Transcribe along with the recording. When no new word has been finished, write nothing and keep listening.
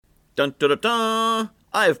Dun, dun, dun, dun.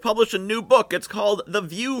 I've published a new book. It's called The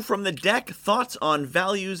View from the Deck, Thoughts on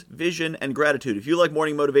Values, Vision, and Gratitude. If you like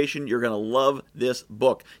morning motivation, you're going to love this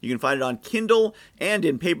book. You can find it on Kindle and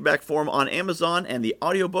in paperback form on Amazon, and the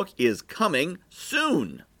audiobook is coming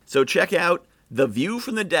soon. So check out The View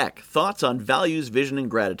from the Deck, Thoughts on Values, Vision, and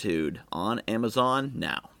Gratitude on Amazon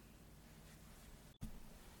now.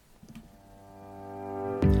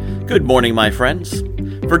 Good morning, my friends.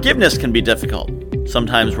 Forgiveness can be difficult.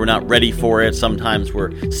 Sometimes we're not ready for it, sometimes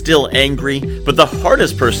we're still angry, but the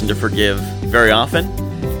hardest person to forgive, very often,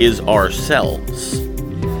 is ourselves.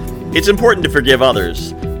 It's important to forgive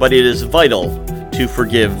others, but it is vital to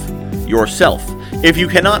forgive yourself. If you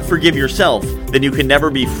cannot forgive yourself, then you can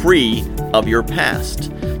never be free of your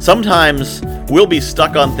past. Sometimes we'll be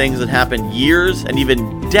stuck on things that happened years and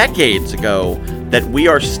even decades ago that we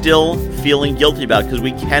are still feeling guilty about because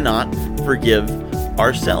we cannot forgive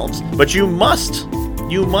ourselves. But you must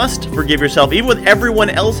forgive yourself. Even when everyone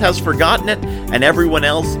else has forgotten it and everyone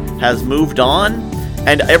else has moved on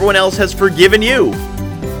and everyone else has forgiven you,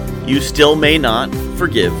 you still may not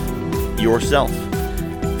forgive yourself.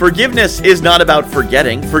 Forgiveness is not about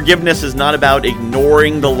forgetting. Forgiveness is not about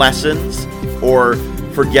ignoring the lessons or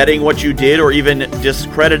forgetting what you did or even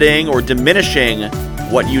discrediting or diminishing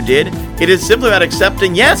what you did. It is simply about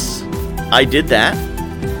accepting, yes, I did that,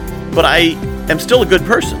 but I am still a good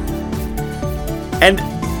person. And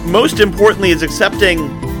most importantly is accepting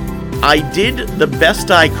I did the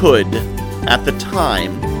best I could at the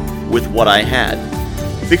time with what I had.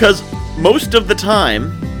 Because most of the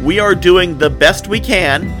time, we are doing the best we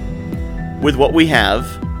can with what we have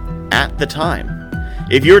at the time.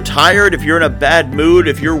 If you're tired, if you're in a bad mood,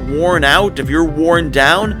 if you're worn out, if you're worn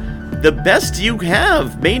down, the best you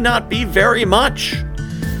have may not be very much.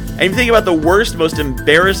 And if you think about the worst, most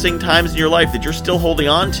embarrassing times in your life that you're still holding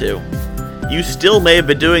on to, you still may have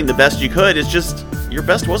been doing the best you could. It's just your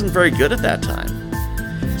best wasn't very good at that time.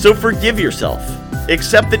 So forgive yourself.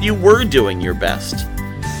 Accept that you were doing your best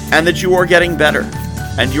and that you are getting better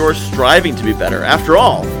and you're striving to be better. After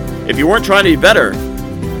all, if you weren't trying to be better,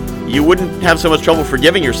 you wouldn't have so much trouble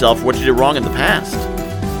forgiving yourself for what you did wrong in the past.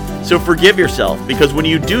 So forgive yourself, because when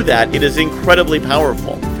you do that, it is incredibly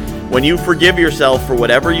powerful. When you forgive yourself for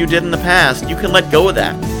whatever you did in the past, you can let go of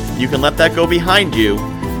that. You can let that go behind you,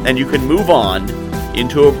 and you can move on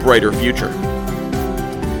into a brighter future.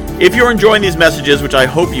 If you're enjoying these messages, which I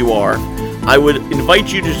hope you are, I would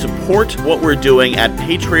invite you to support what we're doing at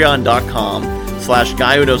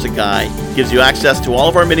patreon.com/guywhoknowsaguy. It gives you access to all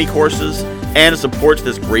of our mini courses and supports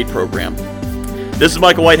this great program. This is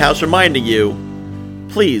Michael Whitehouse reminding you,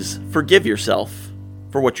 please forgive yourself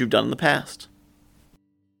for what you've done in the past.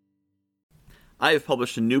 I have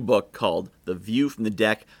published a new book called The View from the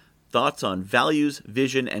Deck, Thoughts on Values,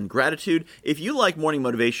 Vision, and Gratitude. If you like morning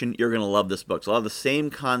motivation, you're going to love this book. It's a lot of the same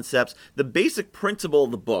concepts. The basic principle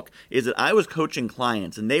of the book is that I was coaching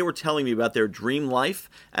clients, and they were telling me about their dream life,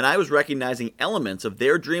 and I was recognizing elements of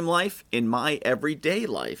their dream life in my everyday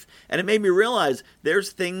life. And it made me realize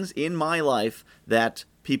there's things in my life that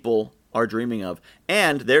people are dreaming of.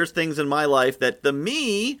 And there's things in my life that the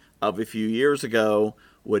me of a few years ago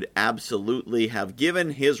would absolutely have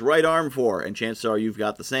given his right arm for, and chances are you've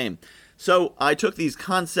got the same. So I took these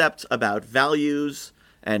concepts about values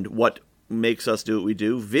and what makes us do what we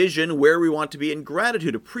do, vision, where we want to be, and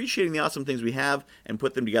gratitude, appreciating the awesome things we have, and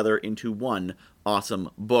put them together into one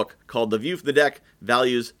awesome book called The View from the Deck,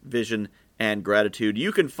 Values, Vision, and Gratitude.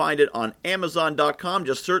 You can find it on Amazon.com.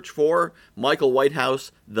 Just search for Michael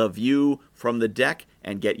Whitehouse, The View from the Deck,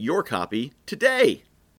 and get your copy today.